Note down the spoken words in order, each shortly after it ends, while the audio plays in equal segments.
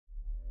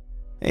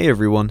Hey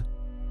everyone,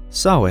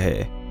 Sour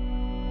here.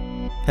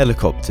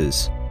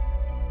 Helicopters.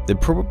 They're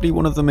probably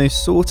one of the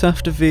most sought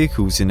after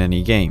vehicles in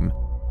any game.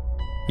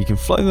 You can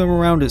fly them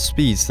around at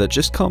speeds that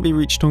just can't be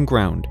reached on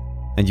ground,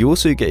 and you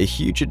also get a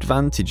huge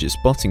advantage at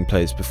spotting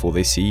players before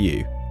they see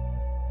you.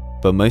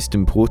 But most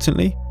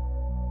importantly,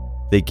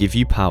 they give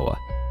you power.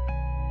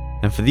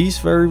 And for these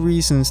very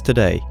reasons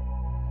today,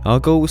 our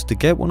goal was to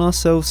get one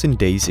ourselves in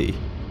DayZ.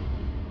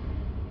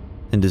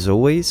 And as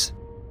always,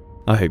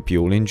 I hope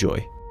you all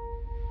enjoy.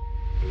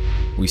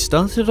 We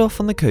started off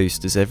on the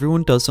coast as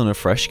everyone does on a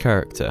fresh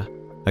character.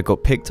 I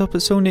got picked up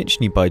at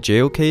Solnichny by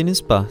JLK in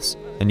his bus,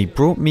 and he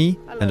brought me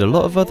and a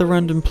lot of other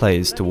random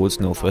players towards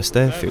Northwest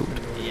Airfield.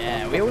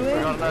 Yeah, we all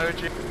in.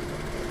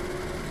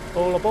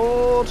 All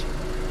aboard.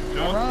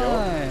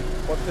 Alright.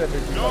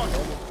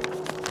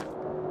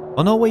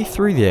 On our way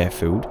through the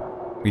airfield,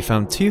 we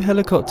found two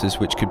helicopters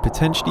which could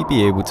potentially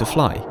be able to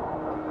fly.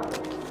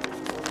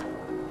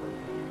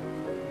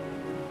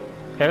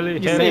 Heli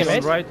on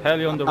the right,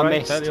 heli on the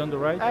right, heli on the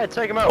right. Hey,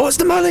 take him out. Oh, it's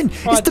the Merlin!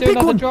 It's the big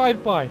one!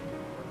 Drive-by.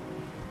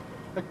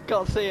 I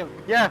can't see him.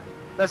 Yeah,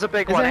 there's a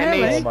big one.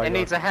 It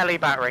needs a heli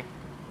battery.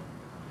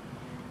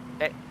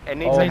 It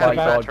needs a heli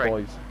battery.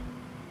 Boys.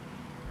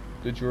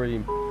 The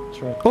dream.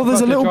 Oh,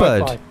 there's a little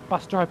bird.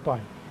 Bus drive-by.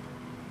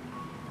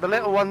 The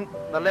little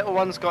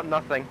one's got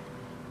nothing.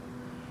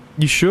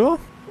 You sure?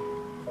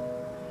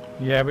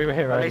 Yeah, we were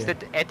here At earlier. least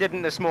it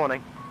didn't this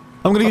morning.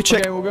 I'm gonna go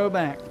check. Okay, we'll go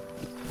back.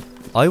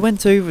 I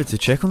went over to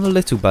check on the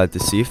little bird to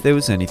see if there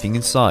was anything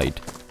inside.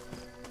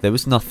 There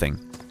was nothing.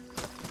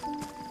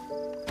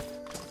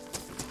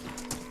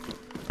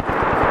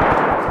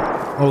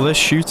 Oh, they're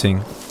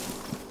shooting.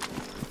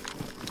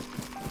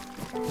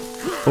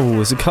 Oh,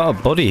 there's a car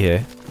body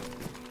here.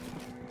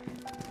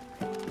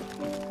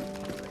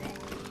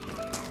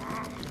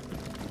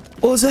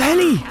 Oh, there's a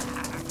heli!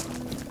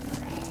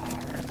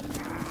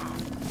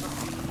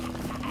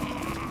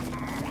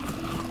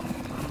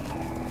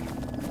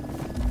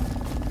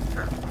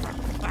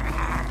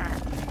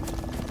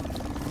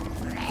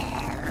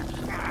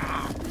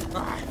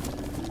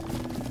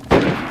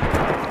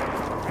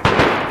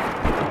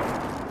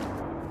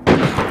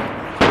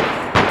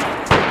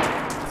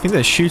 I think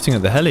they're shooting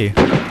at the heli.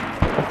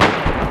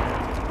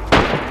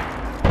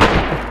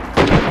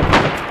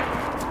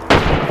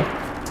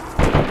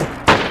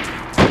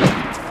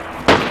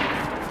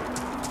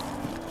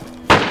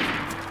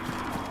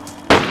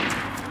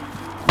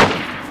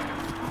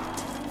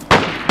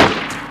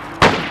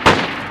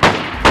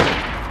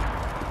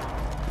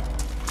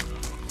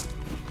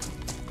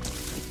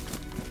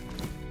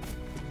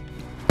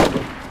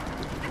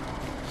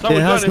 It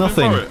has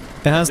nothing. It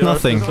has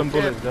nothing.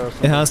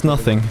 It has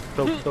nothing.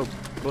 Bullets.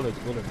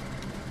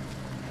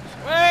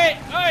 Hey!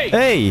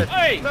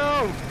 Hey!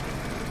 No!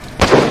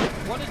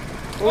 What is...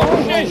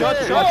 Oh, shit!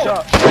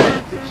 Shot!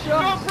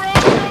 Go, bro!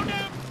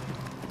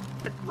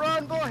 Go,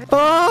 Run, boy!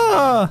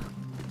 Ah!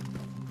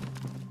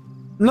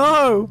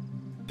 No!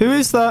 Who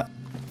is that?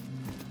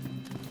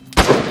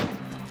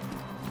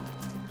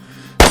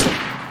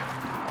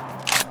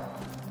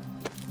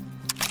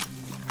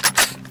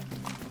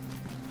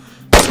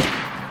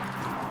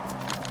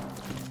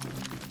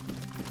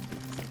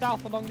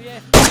 South along the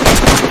air.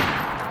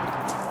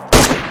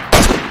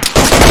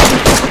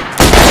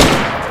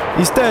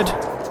 He's dead.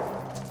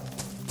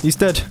 He's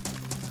dead.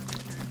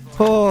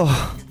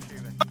 Oh.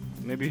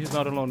 Maybe he's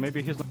not alone.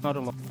 Let's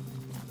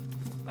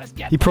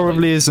get He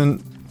probably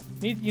isn't.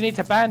 You need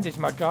to bandage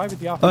my guy with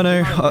the RPG. Oh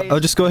no, I'll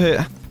just go hit.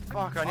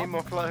 Fuck, I need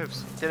more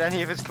clothes. Did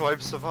any of his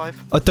clothes survive?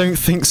 I don't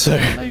think so.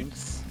 Yeah,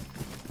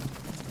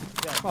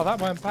 well, that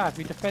weren't bad.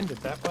 We defended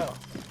that well.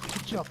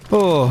 Good job.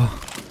 Oh.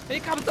 Here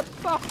comes the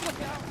buff.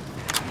 Look out.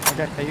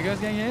 Okay, are you guys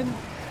getting in?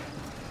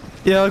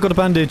 Yeah, I got a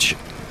bandage.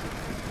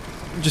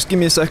 Just give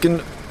me a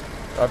second.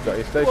 I've got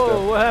you. Stay Whoa,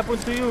 still. what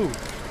happened to you?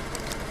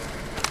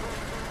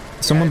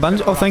 Someone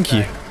bandage? Oh, thank you.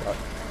 I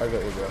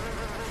got you, bro.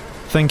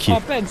 Thank you.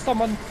 Oh, Ben,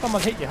 someone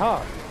hit you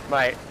hard.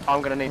 Mate,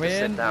 I'm gonna need to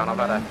sit down. I've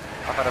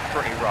had a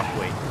pretty rough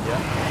week.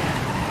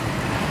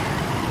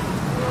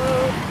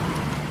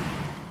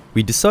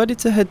 We decided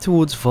to head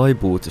towards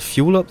Vybor to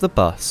fuel up the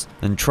bus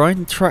and try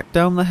and track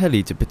down the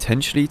heli to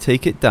potentially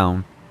take it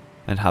down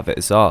and have it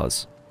as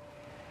ours.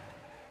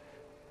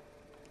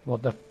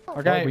 What the f?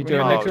 Okay, we do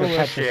electrical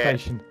petrol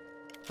station.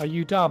 Are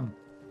you dumb?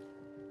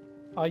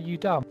 Are you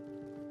dumb?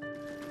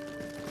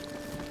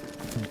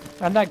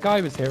 And that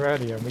guy was here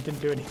earlier and we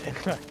didn't do anything.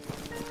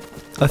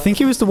 I think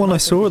he was the one I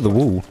saw at the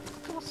wall.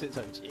 Of course it's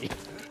OG.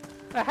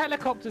 The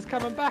helicopter's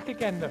coming back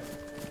again though.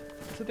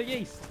 To the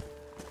east.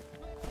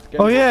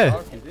 Oh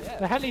yeah!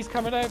 The heli's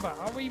coming over.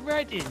 Are we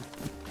ready?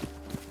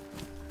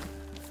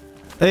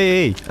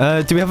 Hey,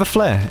 do we have a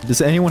flare?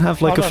 Does anyone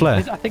have like a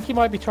flare? I think he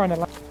might be trying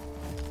to...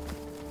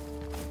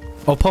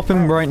 I'll pop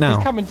him right now.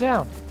 He's coming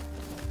down.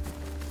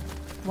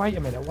 Wait a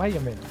minute. We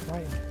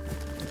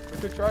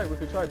could try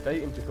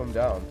bait him to come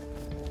down.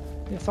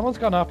 Yeah, someone's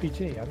got an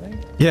RPG,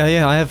 haven't they?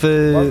 Yeah, I have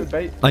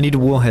a... I need a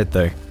warhead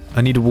though.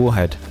 I need a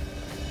warhead.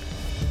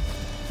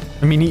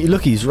 I mean,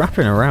 look, he's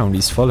wrapping around.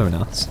 He's following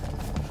us.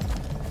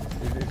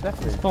 He's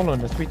He's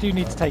following us. We do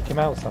need to take him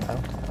out somehow.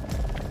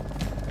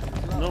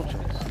 No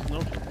chance.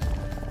 No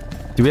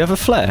chance. Do we have a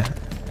flare?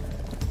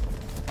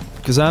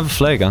 Because I have a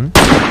flare gun.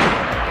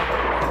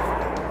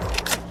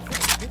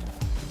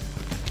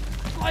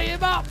 Light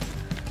him up!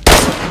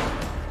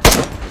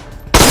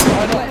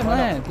 Let him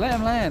land. Let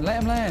him land.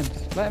 Let him land.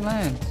 Let him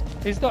land.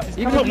 He's not. He's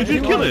Come on, did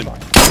you kill him?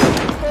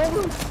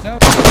 No.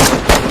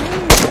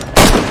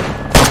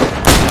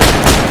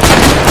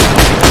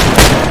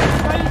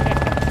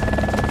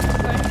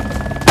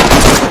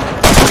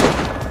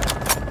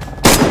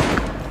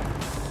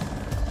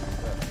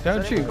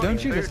 Don't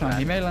shoot this time,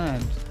 he may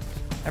land.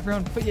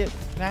 Everyone put your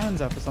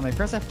hands up or something,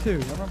 press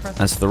F2, everyone press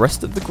F2. As the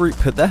rest of the group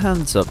put their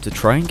hands up to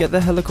try and get the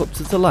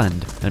helicopter to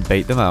land and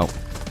bait them out,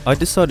 I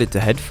decided to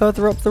head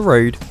further up the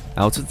road,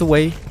 out of the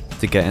way,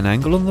 to get an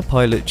angle on the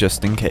pilot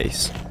just in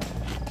case.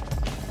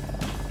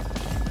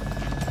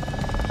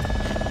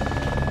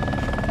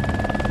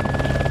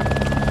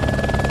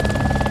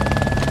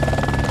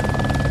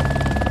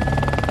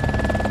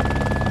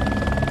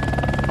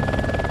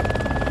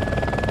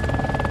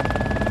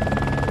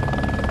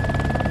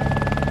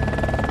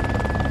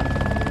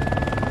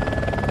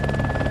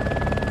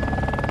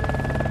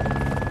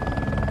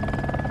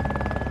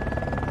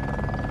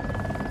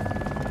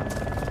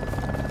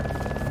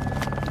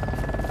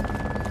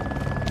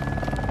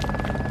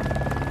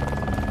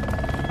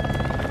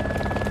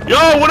 Yo,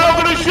 we're not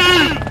gonna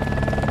shoot!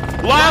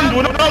 Land,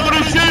 we're not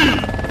gonna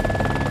shoot!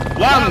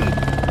 Land!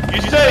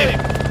 You're safe!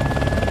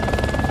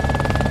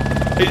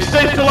 It's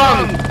safe to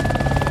land!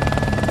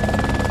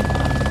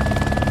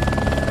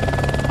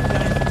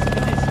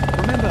 Guys,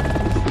 remember.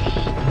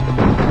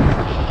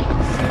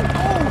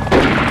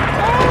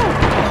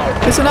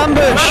 It's an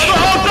ambush!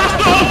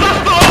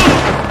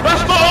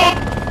 That's not on!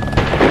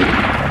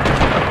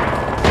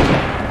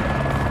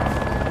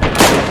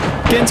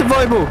 Get into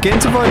Viable! Get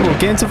into Viable!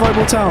 Get into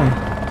Viable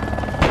town!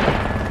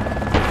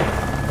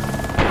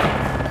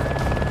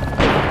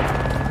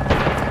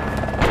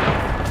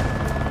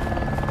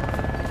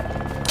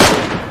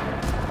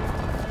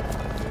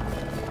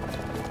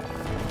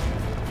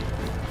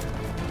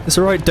 It's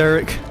alright,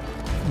 Derek.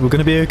 We're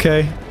gonna be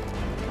okay.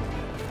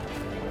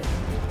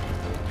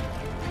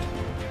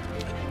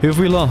 Who have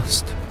we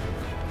lost?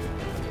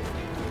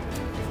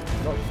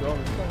 Not sure.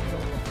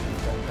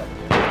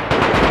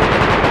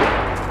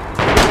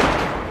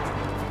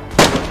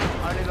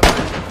 Only the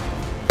man.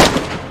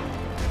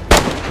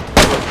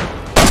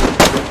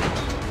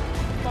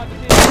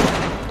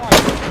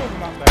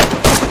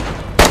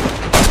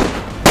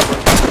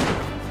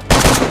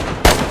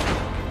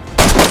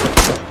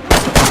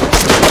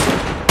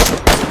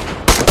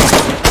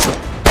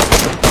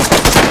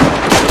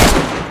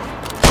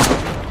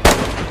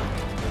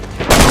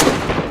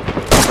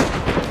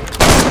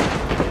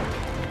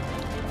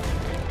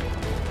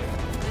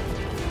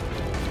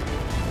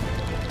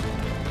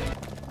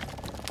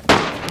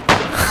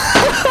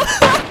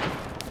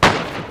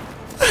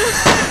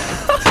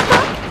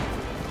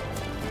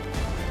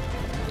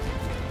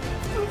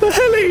 The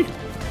heli!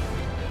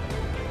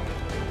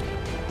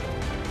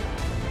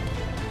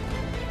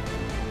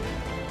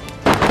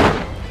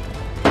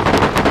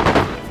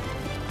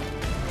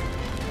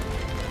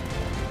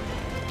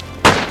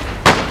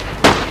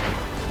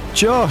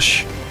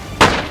 Josh!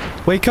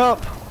 Wake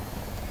up!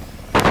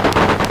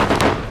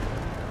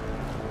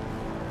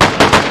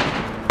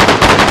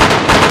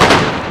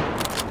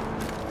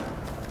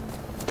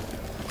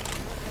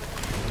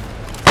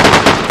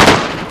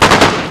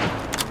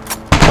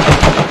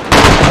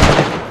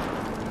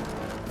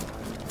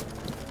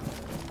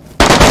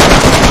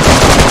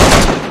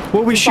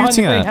 What are we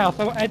shooting at? House.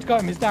 Oh, Ed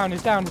got him. He's down.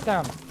 He's down. He's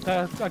down.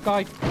 A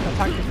guy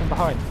attacked us from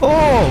behind.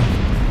 Oh!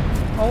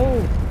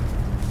 Oh!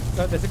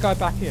 Look, there's a guy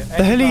back here.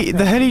 The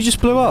heli just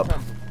blew up. I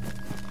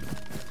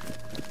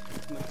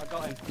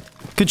got him.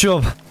 Good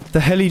job. The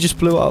heli just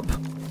blew up.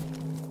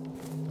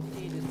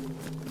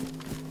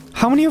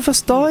 How many of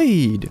us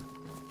died?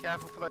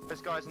 Careful for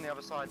those guys on the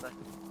other side there.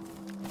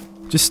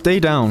 Just stay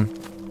down.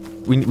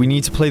 We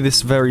need to play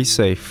this very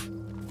safe.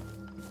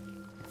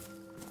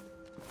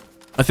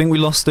 I think we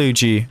lost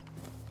OG.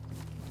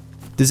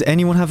 Does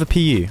anyone have a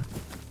PU?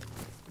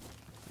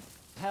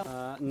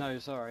 No,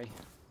 sorry.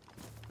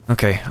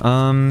 Okay,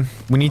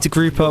 we need to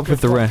group up with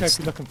the rest. What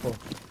are you looking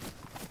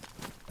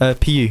for?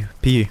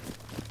 PU.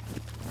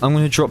 I'm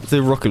gonna drop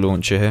the rocket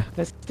launcher here.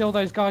 There's still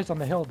those guys on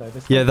the hill though.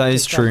 Yeah, that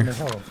is true.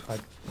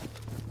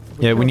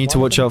 Yeah, we need to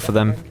watch out for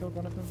them.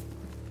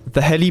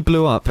 The heli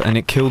blew up and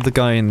it killed the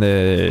guy in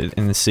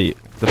the seat.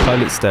 The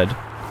pilot's dead.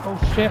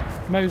 Oh shit,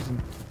 Mosen.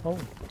 Oh,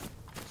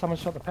 someone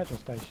shot the petrol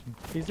station.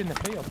 He's in the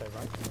field though,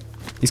 right?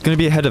 He's gonna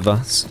be ahead of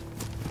us.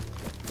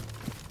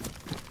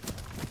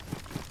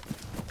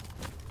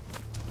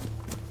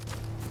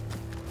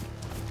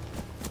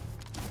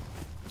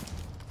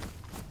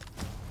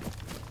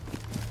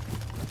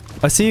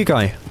 I see a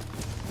guy.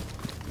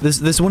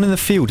 There's one in the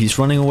field. He's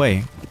running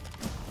away.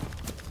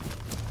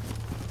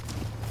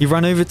 He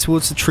ran over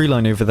towards the tree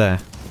line over there.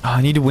 Oh,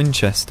 I need a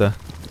Winchester.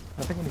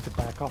 I think we need to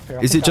back off here.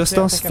 Is it just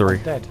us three?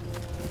 Dead.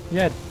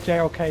 Yeah,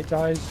 JLK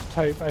dies,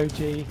 Taupe,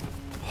 OG.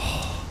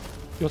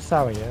 You're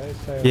Sour, yeah?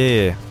 So,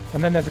 Yeah.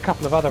 and then there's a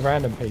couple of other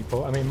random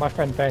people. I mean, my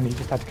friend Ben, he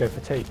just had to go for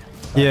tea.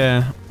 So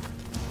Yeah.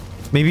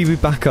 Maybe we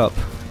back up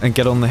and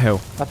get on the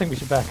hill. I think we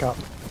should back up.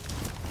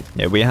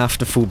 Yeah, we have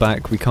to fall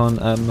back. We can't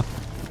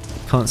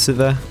sit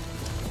there.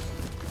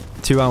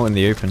 Too out in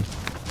the open.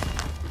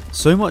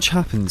 So much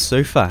happened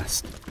so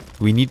fast.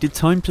 We needed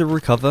time to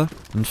recover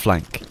and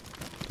flank.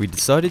 We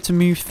decided to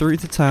move through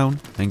the town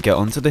and get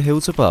onto the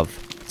hills above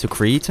to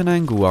create an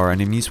angle our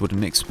enemies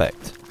wouldn't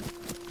expect.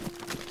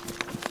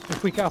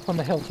 If we get up on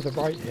the hill to the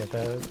right here,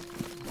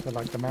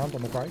 like the mound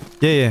on the right,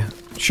 Yeah.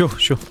 Sure.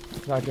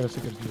 that'll give us a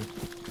good view.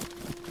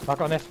 I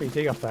got an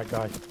SVD off that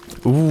guy.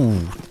 Ooh,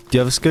 do you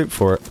have a scope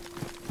for it?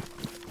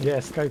 Yeah,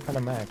 scope and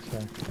a mag, so.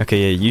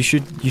 Okay, yeah, you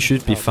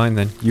should be fine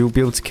then. You'll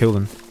be able to kill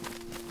them.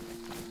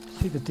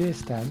 See the deer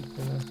stand?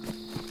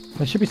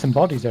 There should be some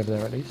bodies over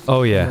there at least.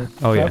 Oh yeah,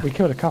 We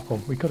killed a couple.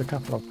 We killed a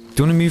couple of. Do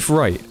you want to move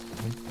right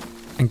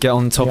and get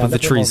on top of the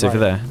trees over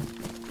there?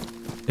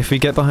 If we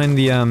get behind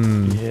the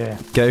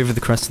get over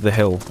the crest of the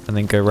hill and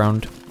then go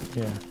round.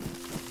 Yeah.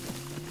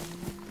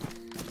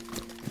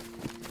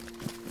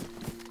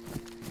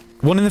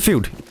 One in the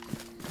field.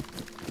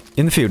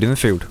 In the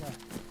field.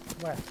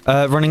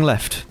 Where? Running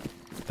left.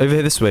 Over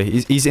here this way.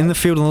 He's in the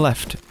field on the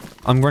left.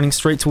 I'm running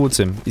straight towards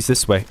him. He's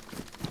this way.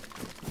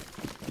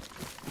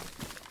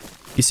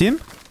 You see him?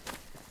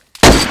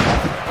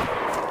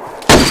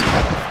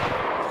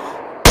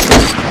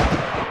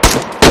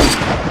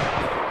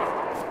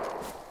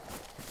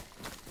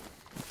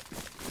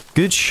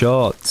 Good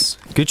shots.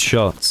 Good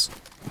shots.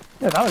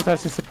 Yeah, that was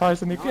actually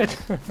surprisingly good.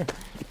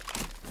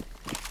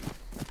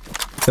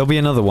 There'll be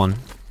another one.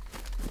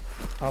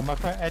 Oh, my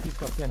friend Eddie's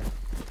got dinner.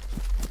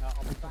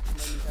 I'll be back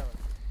momentarily.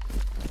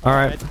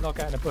 Alright. Eddie's not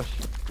getting a bush.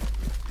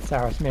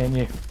 Sarah, it's me and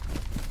you.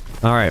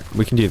 Alright,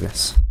 we can do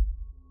this.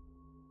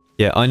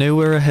 Yeah, I know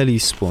where a heli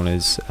spawn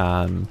is.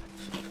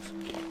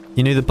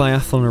 You know the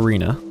biathlon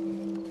arena?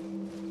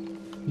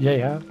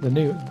 Yeah, the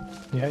new.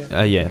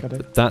 Yeah. Yeah,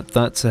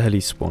 that's a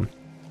heli spawn.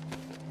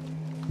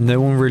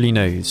 No one really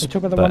knows. You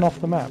talk about the one off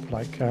the map,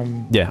 like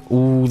yeah,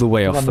 all the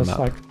way off the map.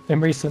 Like,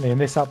 and recently in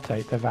this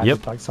update they've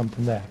added like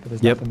something there, but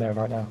there's nothing there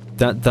right now.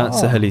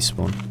 That's a heli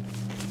spawn.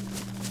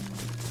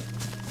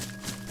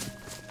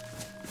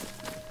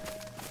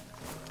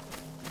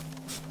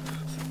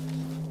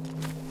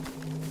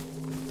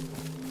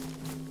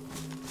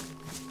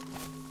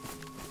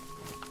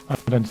 I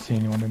don't see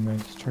anyone in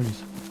those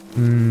trees.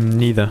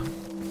 Neither.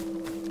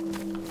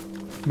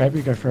 Maybe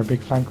we go for a big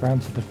flank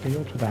round to the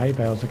field with the hay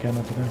bales again,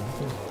 I don't know.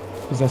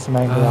 Is there some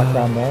angle like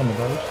round there on the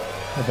road?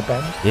 At the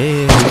bend?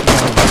 Yeah.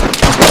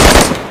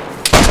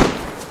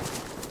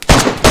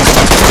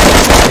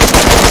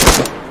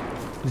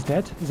 He's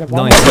dead? Is that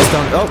one? Nice, he's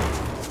down. Oh!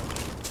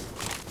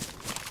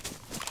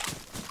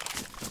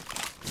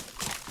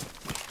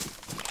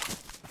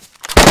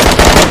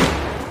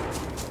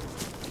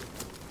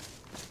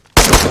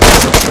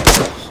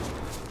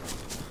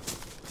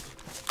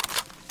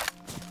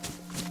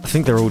 I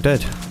think they're all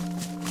dead.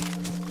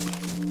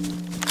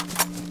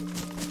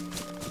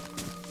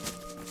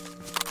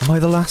 Am I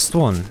the last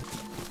one?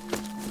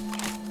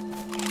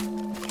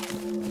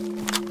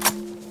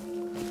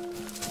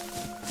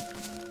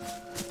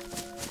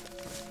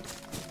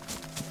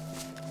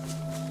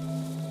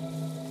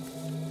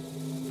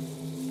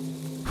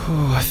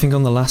 Oh, I think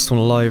I'm the last one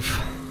alive.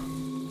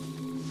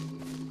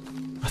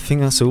 I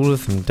think that's all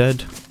of them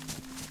dead.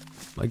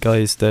 My guy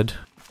is dead.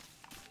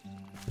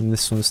 And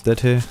this one's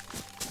dead here.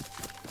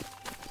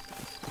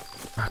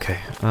 Okay,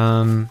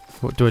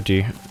 what do I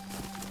do?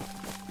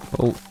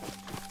 Well,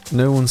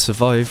 no one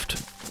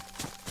survived.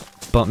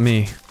 But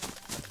me.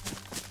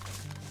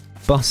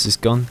 Bus is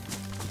gone.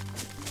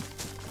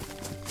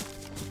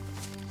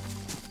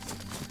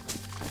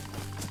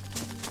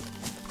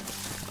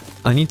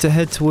 I need to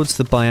head towards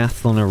the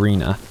biathlon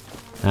arena.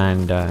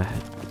 And,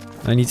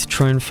 I need to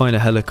try and find a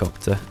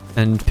helicopter.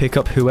 And pick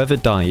up whoever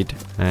died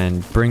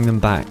and bring them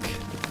back.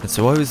 And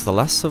so I was the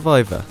last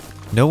survivor.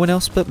 No one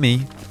else but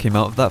me came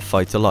out of that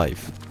fight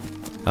alive.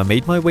 I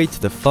made my way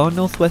to the far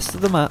northwest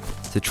of the map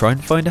to try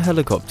and find a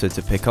helicopter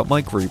to pick up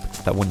my group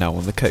that were now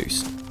on the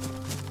coast.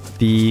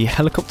 The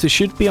helicopter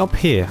should be up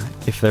here,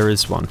 if there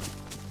is one.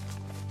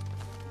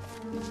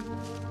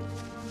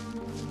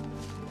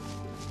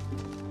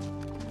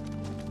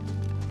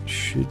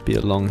 Should be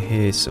along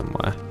here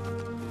somewhere.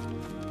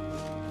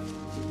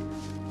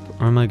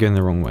 Or am I going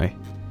the wrong way?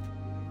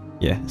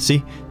 Yeah,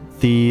 see?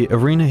 The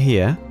arena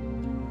here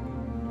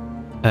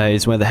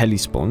is where the heli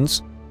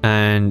spawns.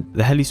 And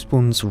the heli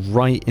spawns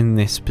right in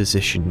this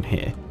position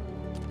here.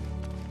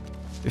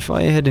 If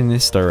I head in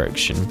this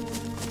direction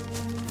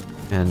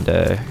and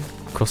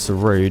across the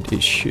road,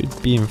 it should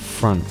be in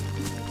front.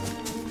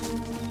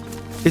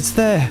 It's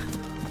there!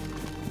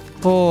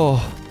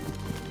 Oh!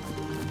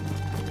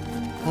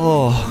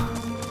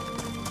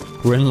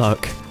 Oh! We're in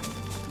luck.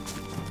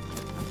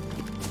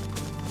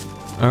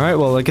 Alright,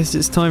 well I guess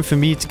it's time for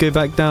me to go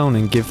back down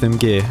and give them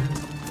gear.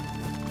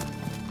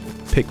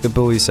 Pick the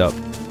boys up.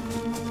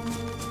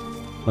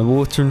 My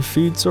water and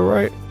food's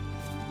alright.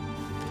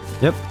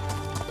 Yep.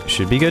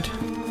 Should be good.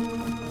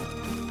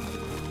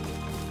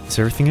 Is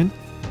everything in?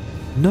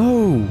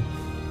 No!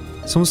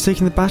 Someone's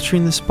taking the battery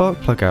and the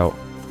spark plug out.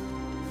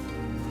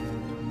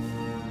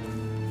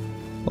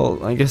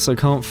 Well, I guess I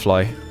can't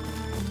fly.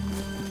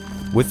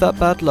 With that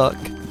bad luck,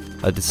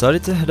 I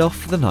decided to head off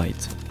for the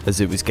night, as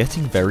it was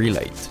getting very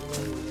late.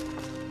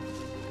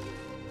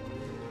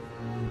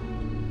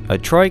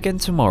 I'd try again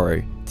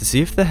tomorrow to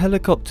see if the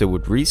helicopter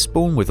would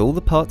respawn with all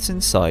the parts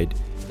inside.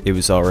 It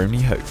was our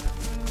only hope.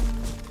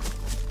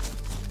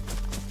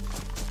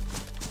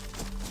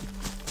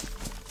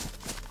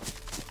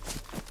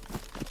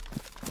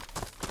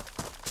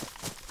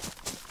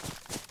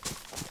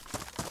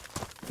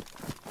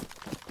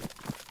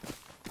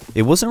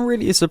 It wasn't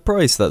really a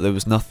surprise that there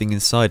was nothing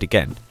inside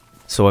again,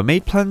 so I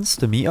made plans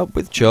to meet up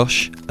with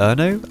Josh,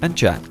 Erno and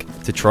Jack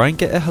to try and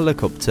get a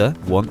helicopter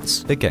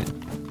once again.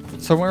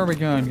 So where are we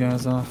going,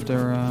 guys,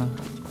 after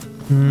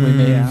we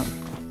meet out?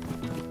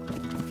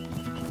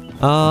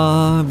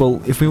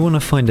 Well, if we want to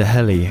find a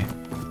heli,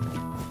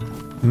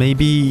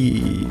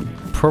 maybe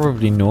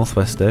probably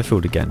Northwest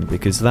Airfield again,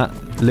 because that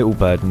little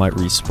bird might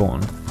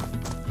respawn.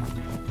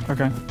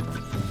 Okay.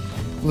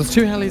 Well, there's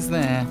 2 helis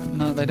there.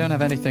 No, they don't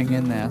have anything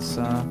in there,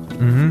 so...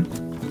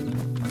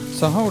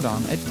 So hold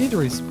on, it did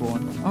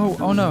respawn.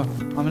 Oh no,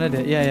 I'm an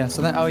idiot. Yeah.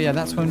 So that,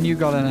 that's when you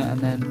got in it, and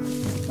then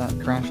that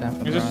crash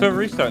happened. You just still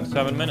restart in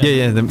 7 minutes.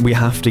 Yeah, then we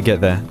have to get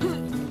there.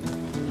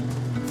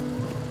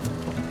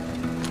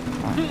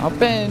 Right, hop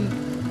in.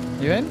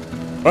 You in?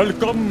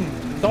 Welcome,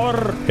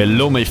 sir.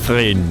 Hello, my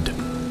friend.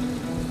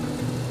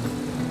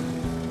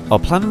 Our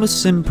plan was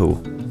simple: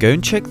 go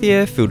and check the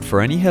airfield for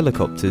any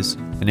helicopters,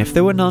 and if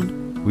there were none,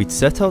 we'd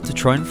set out to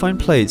try and find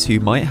players who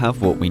might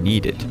have what we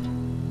needed.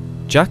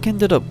 Jack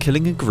ended up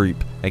killing a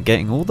group and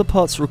getting all the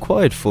parts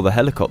required for the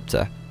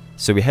helicopter,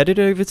 so we headed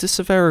over to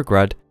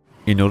Severograd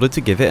in order to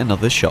give it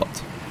another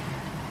shot.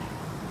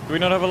 Do we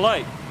not have a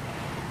light?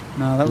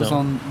 No, that was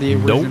on the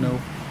original.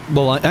 Nope.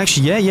 Well,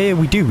 actually, yeah,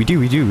 we do.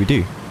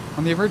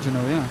 On the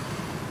original, yeah.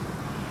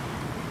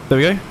 There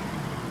we go.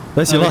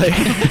 There's your light.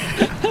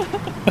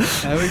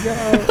 There we go.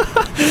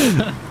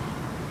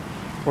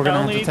 We're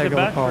gonna have to take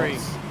all the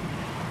parts.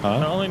 It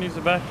only needs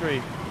a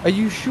battery. Are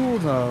you sure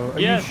though? Are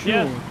you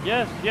sure?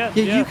 Yes. Yeah,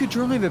 you could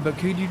drive it, but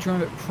could you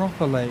drive it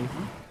properly?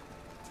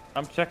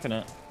 I'm checking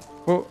it.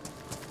 Well,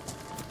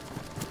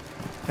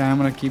 okay, I'm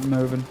gonna keep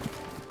moving.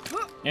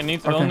 It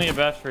needs only a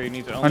battery. It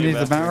needs only I need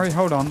the battery.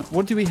 Hold on.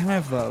 What do we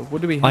have though?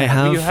 What do we have?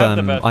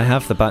 I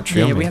have the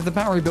battery on me. Yeah, we have the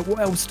battery, but what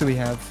else do we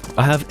have?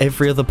 I have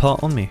every other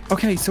part on me.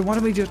 Okay, so why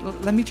don't we just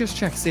let me just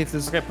check, see if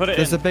there's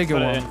there's a bigger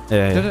one.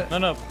 Yeah.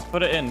 No,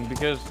 put it in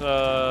because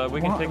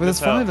we can take this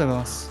this out. There's 5 of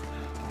us.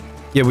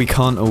 Yeah, we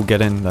can't all get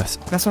in this.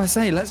 That's what I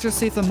say. Let's just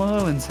see if the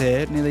Merlin's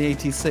here near the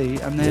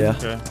ATC, and then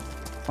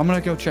I'm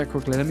gonna go check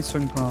quickly. Let me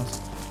swing past.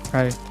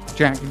 Okay,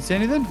 Jack, can you see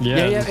anything?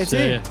 Yeah, it's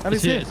here.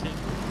 It's here.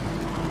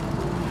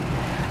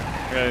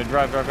 Okay,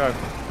 drive.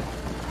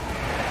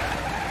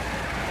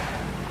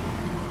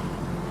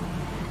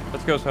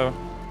 Let's go, so.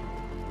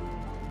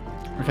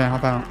 Okay,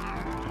 hop out.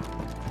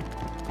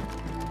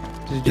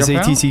 Did you Is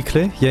jump ATC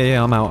clear?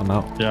 Yeah, I'm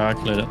out. Yeah, I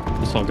cleared it.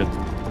 It's all good.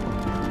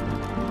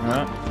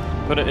 Alright.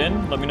 Put it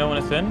in. Let me know when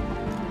it's in.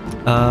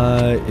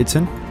 It's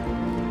in.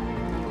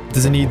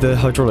 Does it need the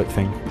hydraulic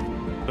thing?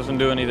 Doesn't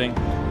do anything.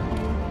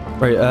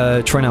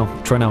 Right, try now.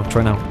 Is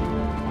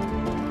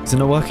it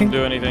not working? Doesn't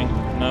do anything.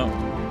 No.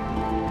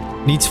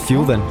 Needs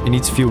fuel then. It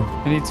needs fuel.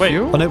 It needs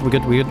fuel? Oh no, we're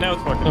good. Now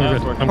it's working.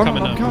 I'm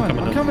coming. I'm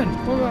coming.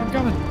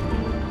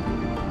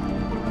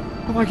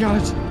 Oh my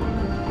god.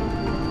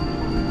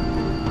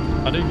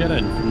 I didn't get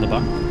in from the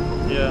back.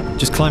 Yeah.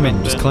 Just climb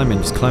in. Just climb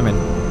in.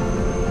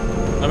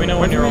 Let me know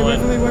when you're all in.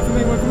 Wait for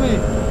me.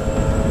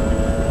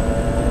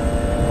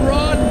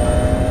 Run!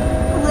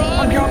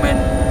 I'm coming!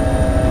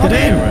 Get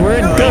in! We're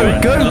in! Go!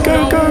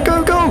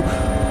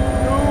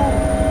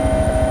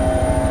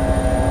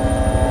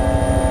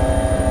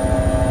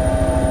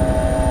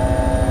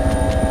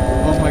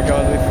 Oh my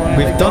god,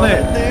 We've done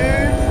it!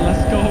 Dude!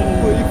 Let's go!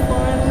 We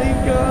finally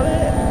got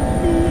it!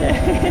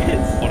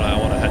 Yes! I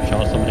want to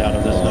headshot somebody out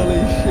of this.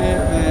 Holy shit,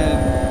 man.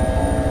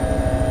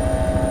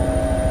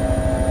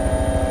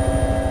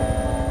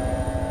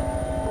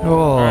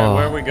 Alright,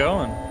 where are we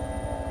going?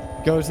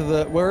 Go to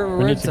the... Wherever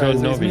We Red need to go says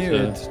he's Novi.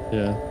 muted.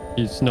 Yeah,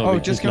 he's Novi. Oh,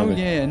 just go,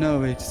 Novi. yeah,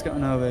 Novi. Just got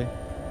Novi.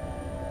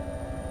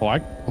 I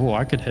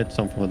could hit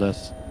something with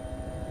this.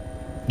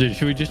 Dude,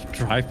 should we just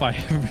drive by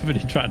everybody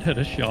trying to hit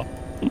a shot?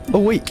 Oh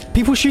wait,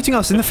 people shooting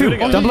us in the field.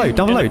 Down below.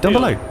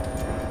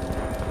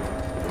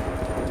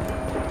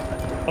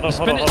 Hold on.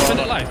 Spin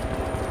it live.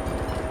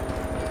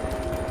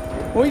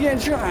 What are you getting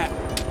shot at?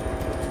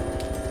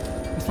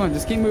 It's fine,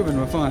 just keep moving,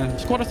 we're fine.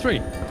 Squad of 3.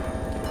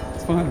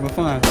 It's fine, we're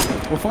fine.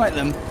 We'll fight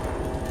them.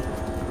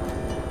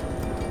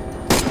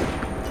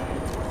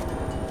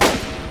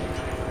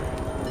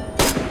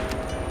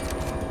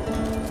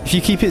 If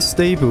you keep it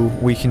stable,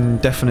 we can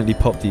definitely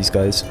pop these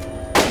guys.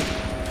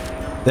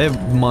 They're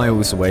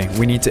miles away.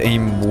 We need to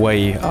aim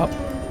way up.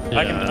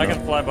 Yeah, I can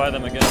fly by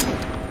them again.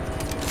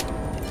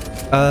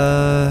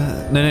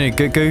 No,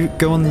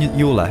 go on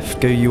your left.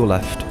 Go your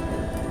left.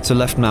 So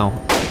left now.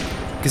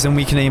 Because then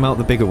we can aim out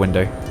the bigger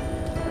window.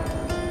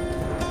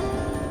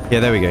 Yeah,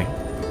 there we go.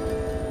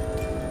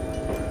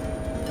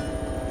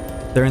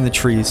 They're in the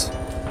trees.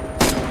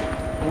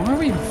 Why are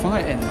we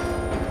fighting?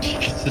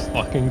 This is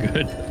fucking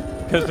good.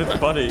 Because it's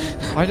funny.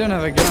 I don't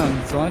have a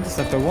gun, so I just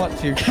have to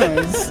watch you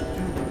guys.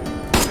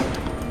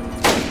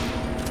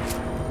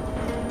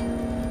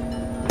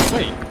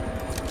 Wait.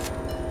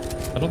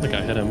 I don't think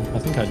I hit him. I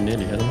think I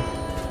nearly hit him.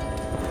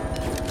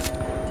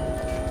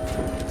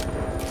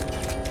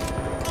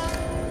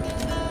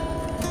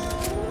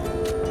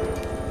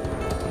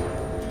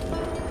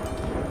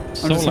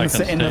 I'm just gonna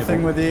sit in the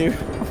thing with you.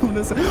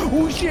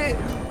 Oh shit!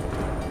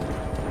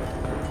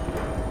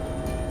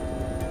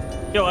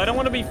 Yo, I don't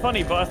want to be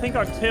funny, but I think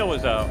our tail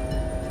is out.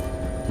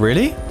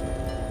 Really?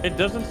 It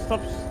doesn't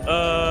stop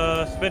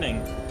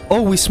spinning.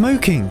 Oh, we're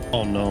smoking.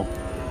 Oh no.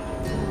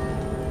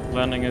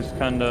 Landing is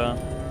kinda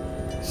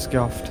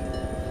Scuffed.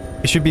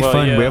 It should be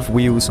fine. Yeah. We have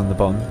wheels on the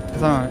bottom.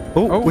 It's alright.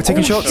 Oh, we're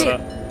taking shots.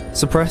 Shit.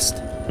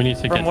 Suppressed. We need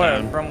to get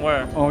down. From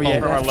where? Oh yeah,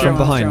 from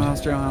behind.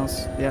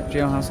 Jailhouse. Yeah,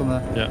 jailhouse on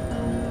there. Yeah.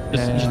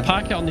 Just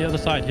park it on the other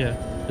side here.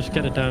 Just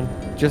get it down.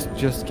 Just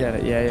get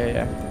it.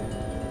 Yeah.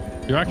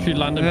 You're actually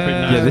landing pretty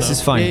nice. Yeah, this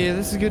is fine. Yeah,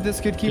 this is good.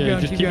 Keep going.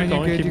 Just keep it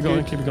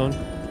going.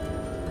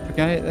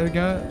 Okay, there we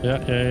go.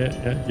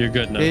 Yeah. You're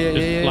good now.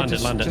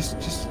 Just land it.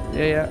 Just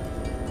yeah.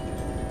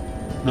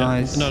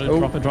 Nice. No,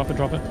 drop it.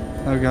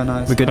 There we go,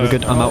 nice. We're good.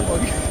 I'm out.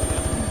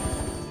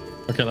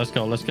 Okay, let's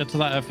go. Let's get to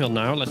that airfield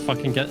now. Let's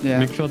fucking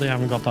make sure they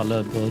haven't got that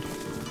lead build.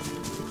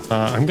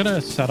 I'm gonna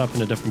set up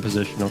in a different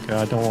position, okay?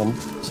 I don't want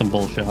some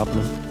bullshit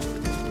happening.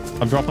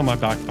 I'm dropping my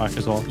backpack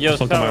as well. Yo,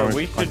 Sarah,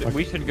 we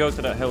should go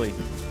to that heli.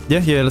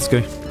 Yeah, let's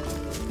go.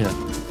 Yeah.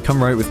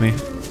 Come right with me.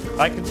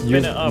 I can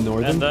spin it up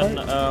and then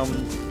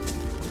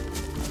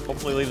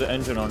hopefully leave the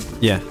engine on.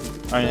 Yeah.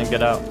 Alright, then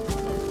get out.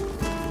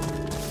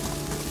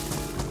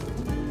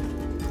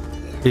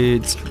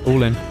 It's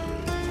all in.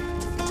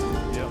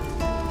 Yep.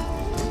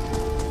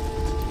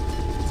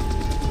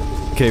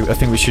 Okay, I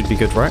think we should be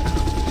good, right?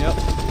 Yep.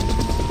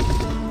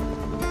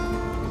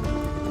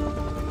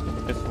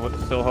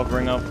 It's still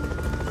hovering up.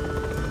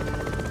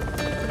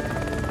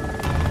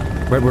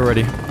 Right, we're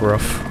ready. We're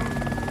off.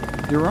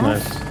 You're off?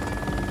 Nice.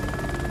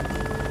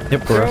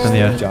 Yep, we're up in the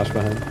air. Josh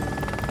behind.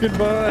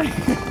 Goodbye.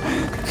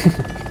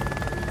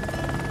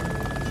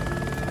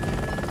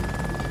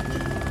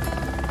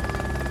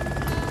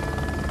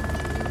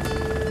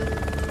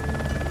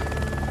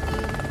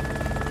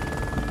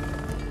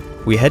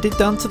 We headed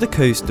down to the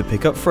coast to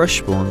pick up fresh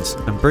spawns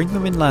and bring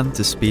them inland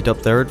to speed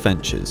up their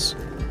adventures.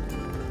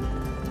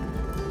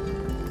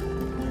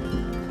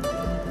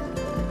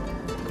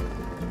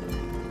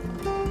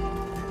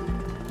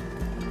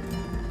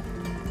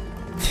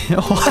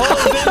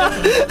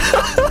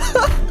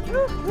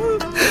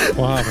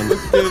 What happened?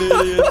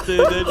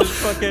 They just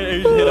fucking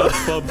hit a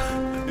bump.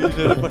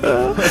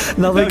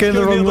 Now they're going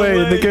the wrong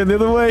way. They're going the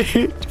other way.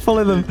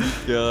 Follow them.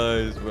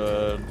 Guys,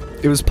 man.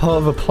 It was part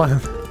of a plan.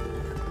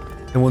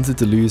 They wanted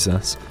to lose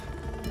us.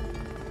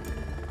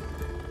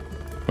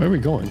 Where are we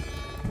going?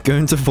 Go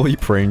into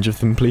VoIP range of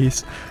them,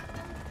 please.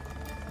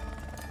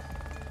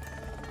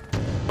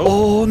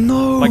 Oh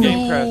no! My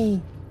game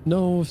crashed.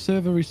 No,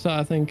 server reset,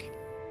 I think.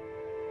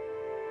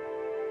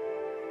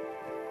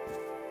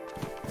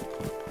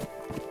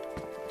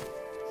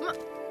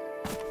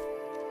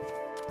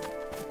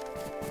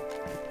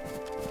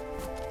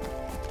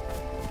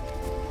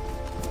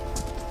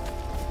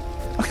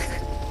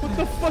 What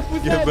the fuck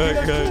was Get that? back, Dude,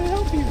 I'm trying guys. to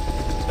help you.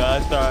 Nah,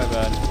 it's alright,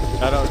 man.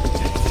 I don't.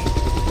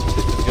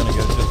 It's gonna go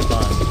just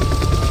fine.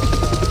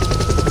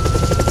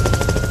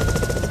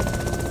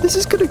 This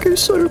is gonna go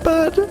so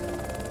bad.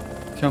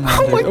 Come on,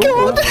 Oh my dude.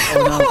 god!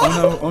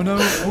 Oh no.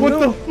 What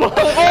the fuck?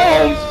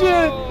 Oh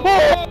shit!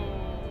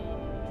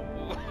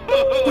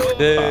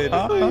 Dude.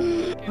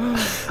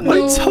 I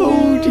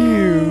told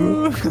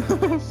you.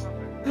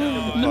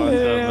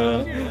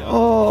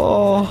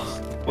 Oh.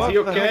 Is he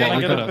okay? Can I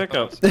get a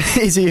pickup?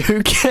 Is he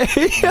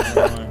okay?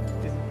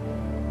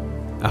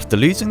 After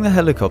losing the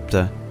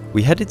helicopter,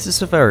 we headed to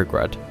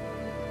Severograd.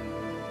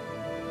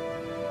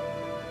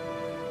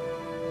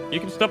 You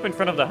can stop in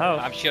front of the house.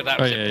 I'm sure that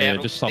was a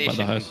petrol just stop at the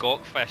station house. in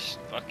Gawkfest.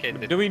 Fucking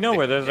Do we know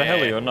where there's a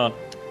heli or not?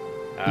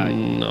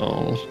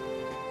 No.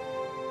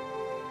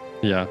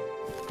 Yeah,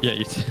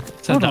 you said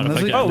Hold that on, if I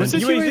is get it, it. is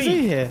this UAZ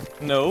here?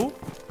 No.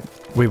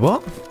 Wait,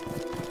 what?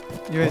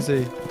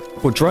 UAZ.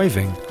 What,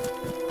 driving?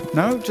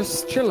 No,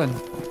 just chilling.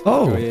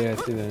 Oh. Oh yeah, I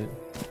see that.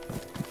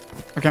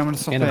 Okay, I'm gonna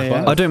stop And a there,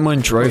 yeah? I don't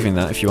mind driving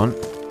that if you want.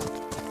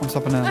 I'm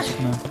stopping now,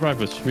 I'll drive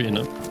with street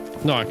enough.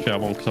 No, actually I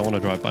won't because I want to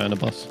drive by on a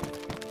bus.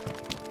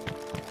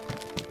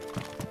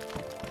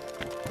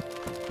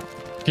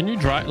 Can you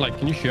drive,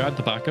 can you shoot out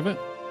the back of it?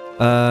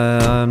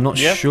 I'm not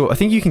sure. I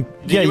think you can.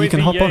 Yeah, you can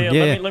hop on.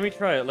 Yeah. Let me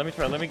try it. Let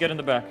me get in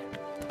the back.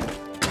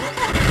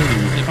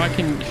 If I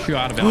can shoot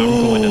out of it, I'm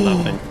going in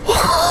that thing.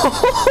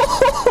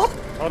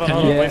 Hold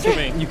on, wait for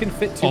me. You can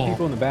fit two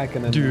people in the back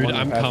and then Dude, one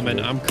I'm passenger. coming.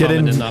 I'm Get coming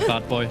in. in that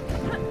bad boy.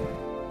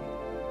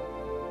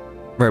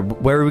 Right,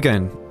 where are we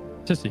going?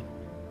 Sissy.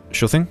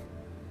 Sure thing.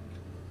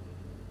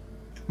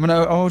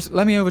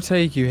 Let me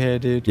overtake you here,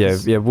 dude.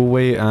 Yeah, we'll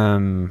wait.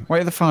 Wait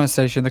at the fire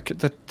station.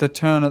 The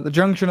turn at the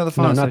junction of the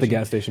fire station. No, not the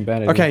gas station.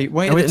 Bad idea. Okay,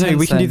 wait. No,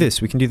 we can do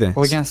this. We can do this.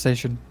 Or the gas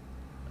station.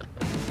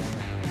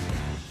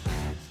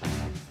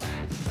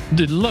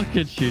 Dude, look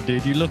at you,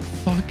 dude. You look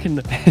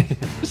fucking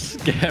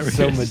scary.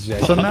 So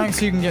majestic. So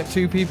max, you can get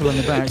 2 people in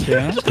the back,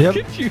 yeah? Yep.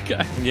 Look at you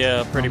guys.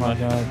 Yeah, pretty much.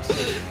 God.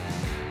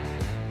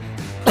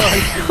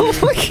 Oh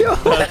my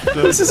god!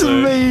 This is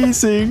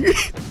amazing!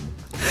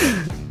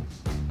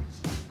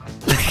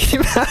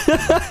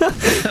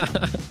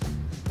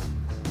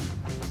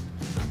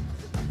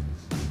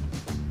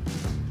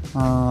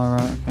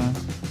 Alright, okay.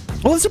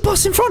 Oh, there's a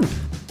bus in front!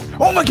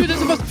 Oh my god,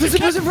 there's a bus! There's a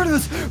bus in front of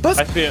us! Bus!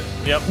 I see it.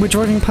 Yep. We're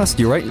driving past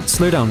you, right?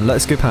 Slow down. Let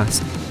us go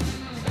past.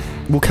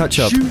 We'll catch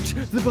up. Shoot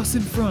the bus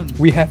in front!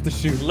 We have to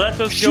shoot. Let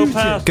us go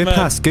past. Go man.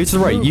 past. Go to the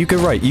right. You go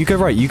right. You go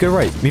right. You go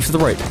right. Move to the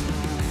right.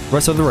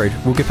 Right side of the road.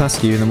 We'll go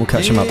past you and then we'll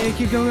catch him up. Yeah,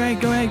 go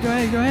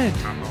ahead.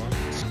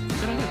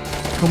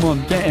 Come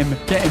on, get him.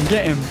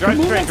 Drive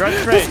straight, drive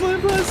straight. That's my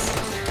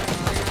bus!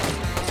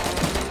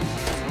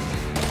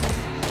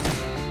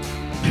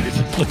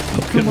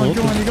 Come on, you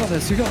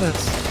got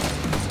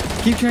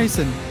this. Keep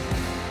chasing.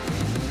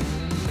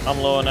 I'm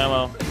low on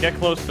ammo. Get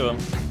close to him.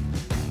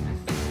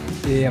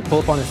 Yeah, pull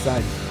up on his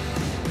side.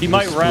 He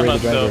might ram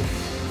us though.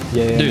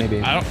 Yeah, Dude,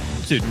 maybe.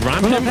 Dude,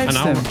 ram Pull up him next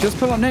and to I'll... him. Just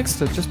pull up next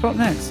to him. Just pull up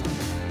next.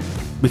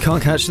 We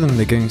can't catch them.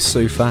 They're going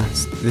so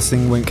fast. This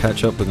thing won't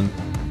catch up with them.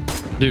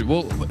 Dude,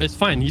 well, it's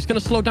fine. He's gonna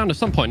slow down at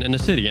some point in the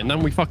city, and then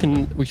we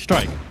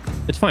strike.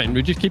 It's fine.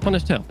 We just keep on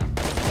his tail.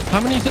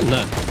 How many's in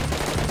there?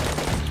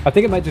 I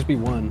think it might just be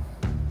one.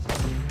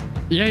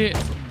 Yeah.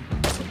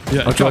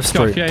 I'll drive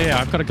straight. Yeah.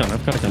 I've got a gun.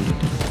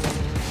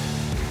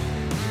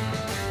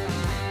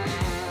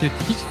 Dude,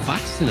 he's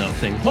fast in that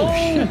thing. Holy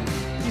shit.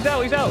 He's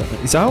out. He's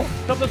out?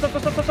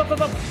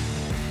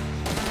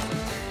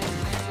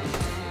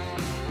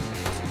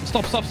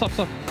 Stop.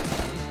 Stop.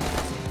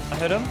 I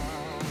hit him.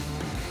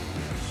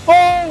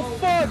 Oh,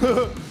 fuck!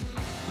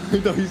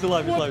 No, he's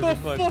alive. He's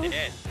alive.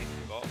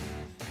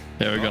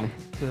 There we go.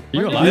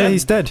 You alive? Yeah,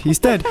 he's dead. He's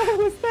dead.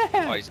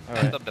 Oh, he's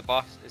picked up the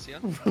boss. Is he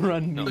on?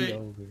 Run No. me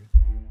over.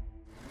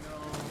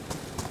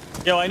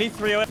 Yo, I need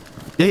 308.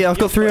 Yeah, I've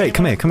got 308.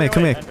 Come here. I'm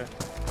coming.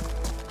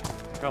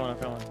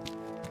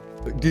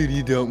 Dude,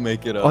 you don't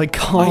make it up. I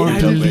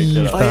can't believe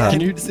that.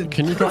 Can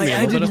you drop me a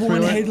little bit of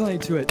 308?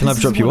 headlight to it. Can I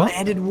drop you what? I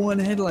added 1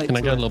 headlight. Can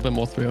I get a little bit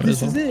more 308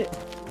 This as well? is it.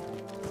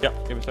 Yeah,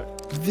 give me a sec.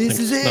 This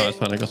is it. No, it's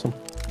fine. I got some.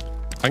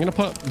 I'm gonna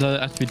put the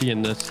SVD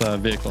in this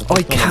vehicle.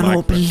 I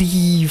cannot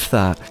believe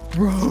that.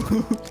 Bro.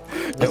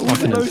 That's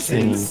fucking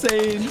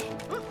insane.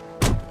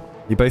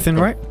 You both in,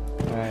 right?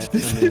 Alright.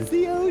 This is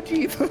the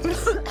OG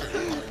bus.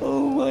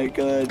 Oh my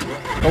god.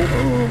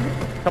 Oh.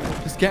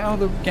 Just get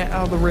out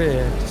of the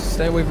rear. Just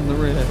stay away from the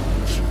rear.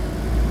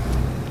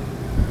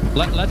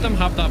 Let them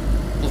have that.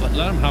 Let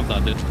them have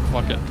that, dude.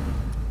 Fuck it.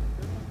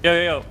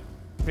 Yo.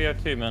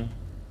 PO2, man.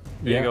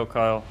 Here you go,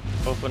 Kyle.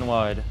 Open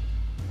wide.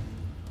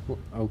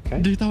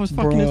 Okay. Dude, that was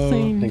fucking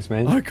insane. Thanks,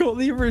 man. I got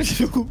the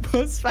original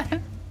bus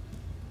back.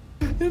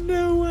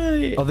 No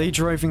way. Are they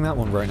driving that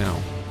one right now?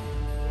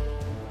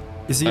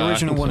 Is the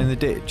original one in the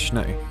ditch?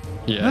 No.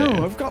 Yeah.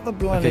 No, I've got the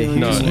bloody. Okay,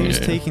 who's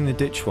yeah. taking the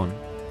ditch one?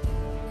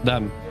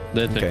 Them.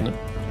 They're taking it.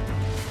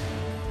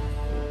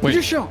 Who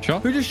just shot?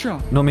 Who just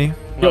shot? Not me.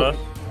 No.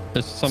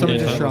 There's somebody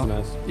just inside.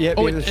 shot. Yeah,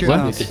 Oh, the it's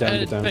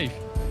shootout. down. beige.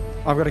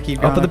 I've got to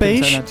keep going. Up at the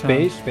beige?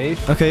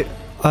 Beige. Okay.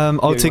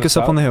 I'll take us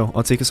up on the hill.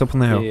 I'll take us up on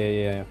the hill.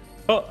 Yeah.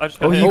 Oh, I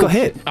just Oh, got you hit. got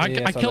hit. I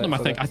Yeah, killed him, I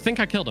saw think. that. I think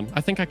I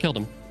killed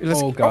him.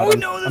 Oh god. Oh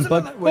no, there's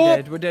another.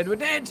 We're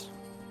dead.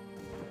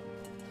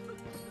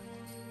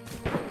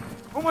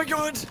 Oh my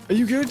god. Are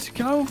you good,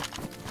 Cal?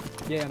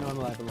 Yeah, no, I'm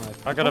alive.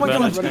 I got Oh a my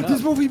god, bandage.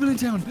 there's more people in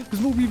town. There's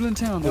There's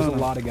a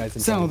lot of guys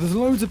in Sal, town. there's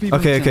loads of people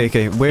in town.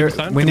 Okay. We're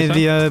near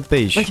the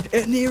beige.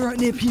 Like, near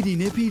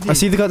PD. I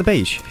see the guy at the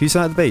beige. Who's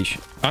that at the beige?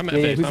 I'm at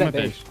Yeah, beige. who's I'm that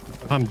at beige.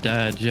 I'm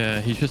dead,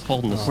 yeah. He's just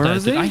holding the Where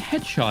stairs. is he? I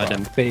headshot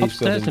him. Beige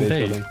Upstairs in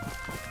beige. building.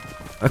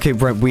 Okay,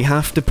 right. We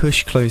have to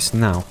push close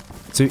now.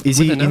 So is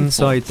he With an M4?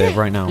 inside there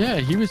right now? Yeah,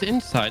 he was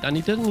inside and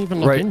he didn't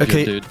even look Right. injured,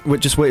 Okay. dude. Wait,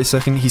 just wait a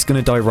second. He's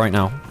gonna die right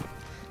now.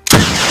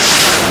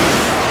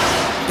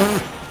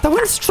 That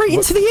went straight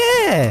into the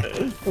air.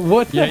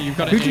 What? Yeah, you've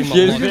got to aim just- on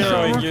You're one.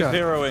 zeroing, you're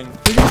zeroing.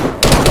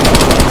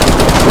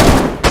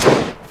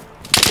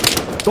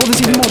 Oh,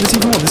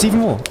 there's even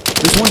more.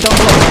 There's one down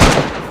below.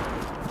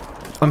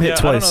 I'm hit Yeah,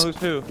 twice. I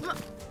don't know who's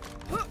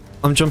who.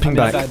 I'm jumping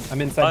back. I'm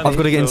inside. I've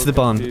got to get into the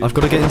barn. I've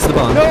got to get into the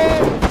barn.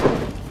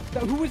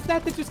 Who was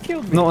that just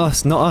killed me? Not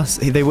us.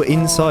 They were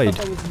inside.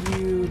 That was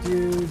you,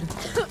 dude.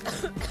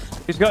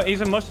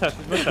 He's a mustache.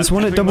 There's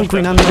one at double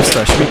green and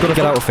mustache. We've got to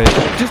get out of it.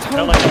 Just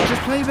hold like back.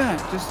 Just play back.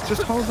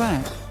 Just hold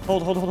back.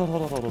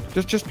 Hold.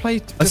 Just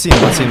play. I see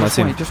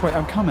him. Just wait.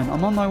 I'm coming.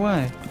 I'm on my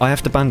way. I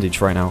have to bandage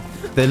right now.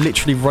 They're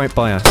literally right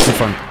by us in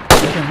front.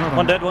 Okay, hold on.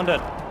 One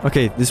dead.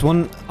 Okay, there's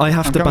one. I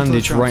have I'm to going the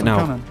bandage shops, right I'm now.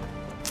 coming.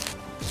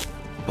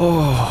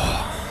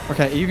 Oh.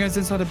 Okay, are you guys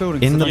inside the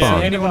building? In the So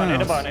barn. that's In a anyone barn, in a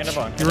else? barn, in a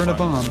barn. You're in a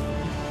barn.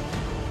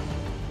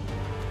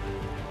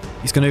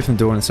 He's gonna open the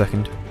door in a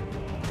second.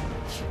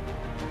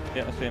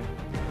 Yeah, I see him.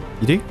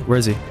 You do? Where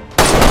is he?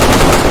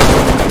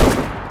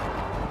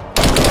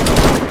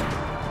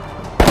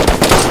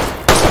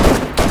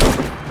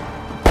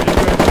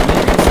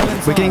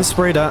 We're getting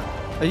sprayed at.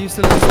 Are you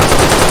still inside?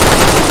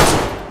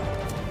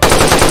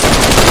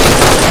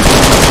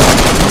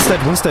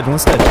 One's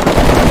dead.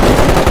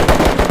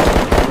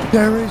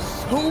 There is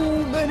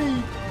so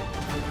many.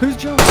 Who's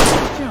jumped?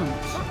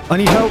 I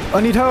need help.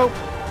 I'm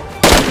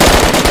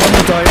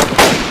gonna die.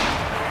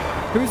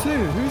 Who's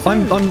who?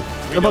 I'm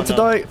about to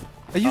die.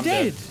 Are you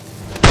dead?